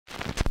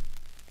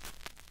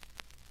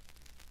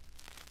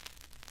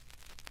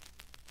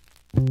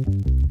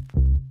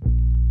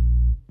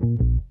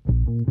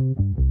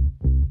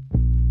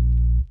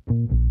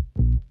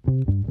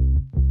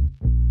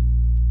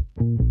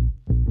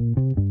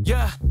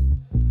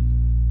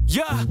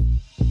Yeah.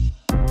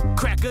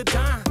 Crack a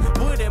dime,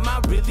 what am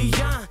I really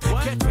on?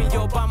 Catch me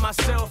all by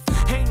myself,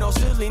 ain't no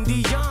Celine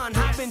Dion.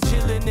 I've been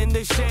chillin' in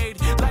the shade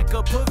like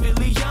a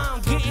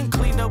pavilion, getting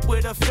cleaned up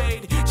with a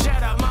fade.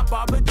 Shout out my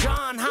barber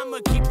John, I'ma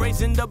keep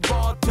raising the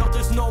ball till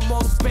there's no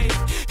more space.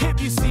 If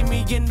you see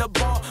me in the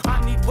ball, I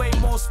need way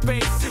more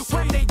space.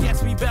 When they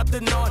ask me about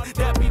the north,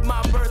 that be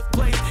my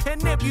birthplace.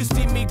 And if you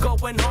see me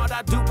going hard,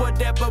 I do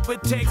whatever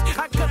it takes.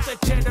 I cut the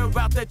cheddar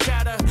out the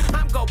chatter,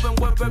 I'm going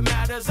where it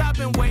matters. I've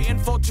been waiting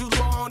for too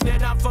long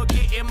that I'm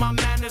forgetting my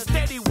manners.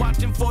 Steady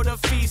watching for the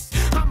feast,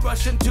 I'm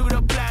rushing to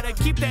the platter.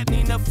 Keep that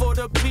Nina for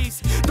the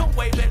peace, don't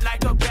wave it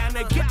like a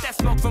banner. Get that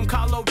smoke from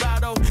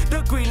Colorado,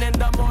 the green and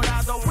the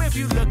morado. If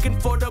you looking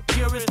for the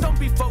purest, don't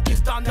be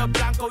focused on the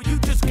blanco. You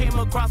just came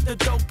across the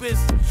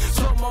dopest.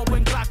 SlowMo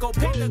and Gloco,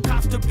 pay the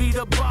cost to be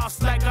the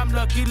boss like I'm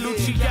Lucky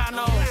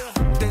Luciano.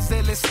 Desde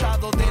el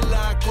estado de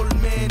la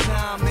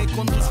colmena me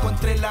conduzco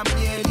entre la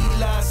miel y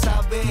las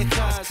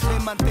abejas. Me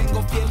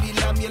mantengo fiel y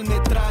la miel me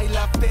trae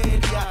la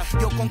feria.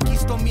 Yo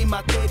conquisto mi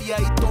materia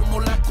y tomo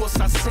la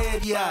cosa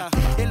seria.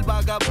 El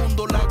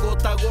vagabundo, la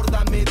gota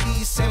gorda me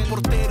dicen.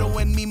 Portero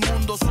en mi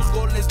mundo, sus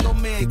goles no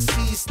me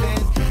existen.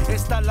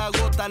 Esta la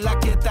gota, la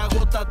que te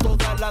agota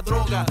toda la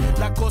droga.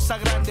 La cosa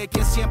grande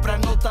que siempre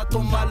anota,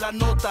 toma la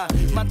nota.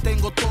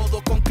 Mantengo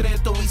todo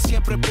concreto y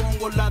siempre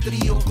pongo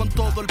ladrillo. Con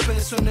todo el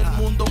peso en el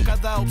mundo,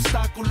 cada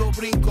obstáculo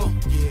brinco.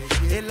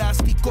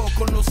 Elástico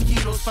con los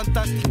giros,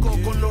 fantástico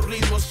con los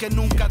ritmos que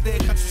nunca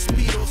dejan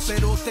suspiros,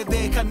 pero te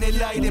dejan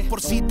el aire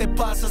por si te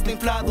pasas de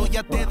inflado.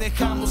 Ya te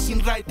dejamos sin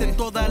right, en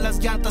todas las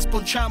llantas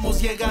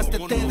ponchamos. Llegaste,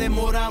 te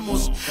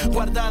demoramos,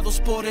 guardados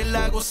por el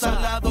lago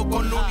salado.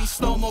 Con Looney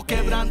SlowMo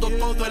quebrando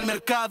todo el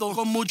mercado.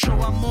 Con mucho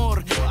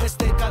amor,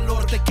 este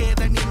calor te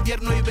queda en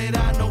invierno y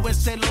verano.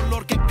 Es el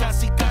olor que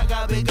casi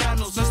caga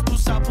veganos, no es tu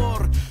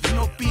sabor.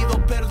 No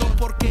pido perdón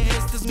porque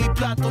este es mi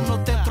plato. No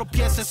te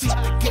tropieces si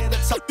te queda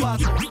el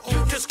zapato.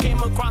 You just came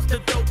across the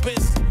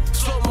dopest.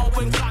 SlowMo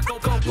and Gloco,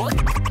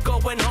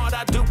 going hard,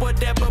 I do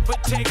whatever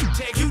it takes.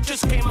 You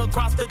just came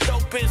across the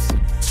dopest.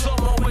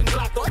 SlowMo and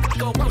Gloco,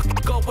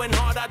 going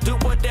hard, I do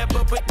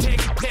whatever it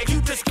takes.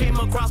 You just came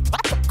across the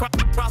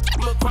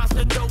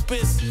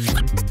dopest.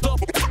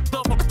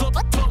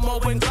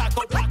 SlowMo and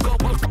Gloco,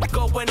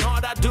 going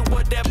hard, I do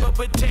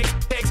whatever it takes.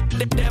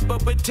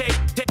 Whatever it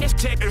takes.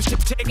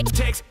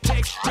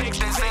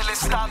 Desde el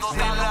estado de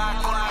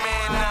la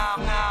colmena,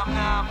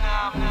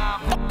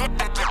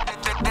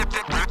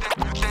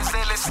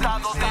 desde el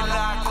estado de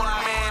la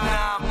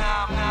colmena.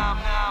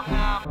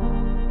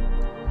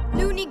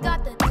 Looney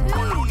got the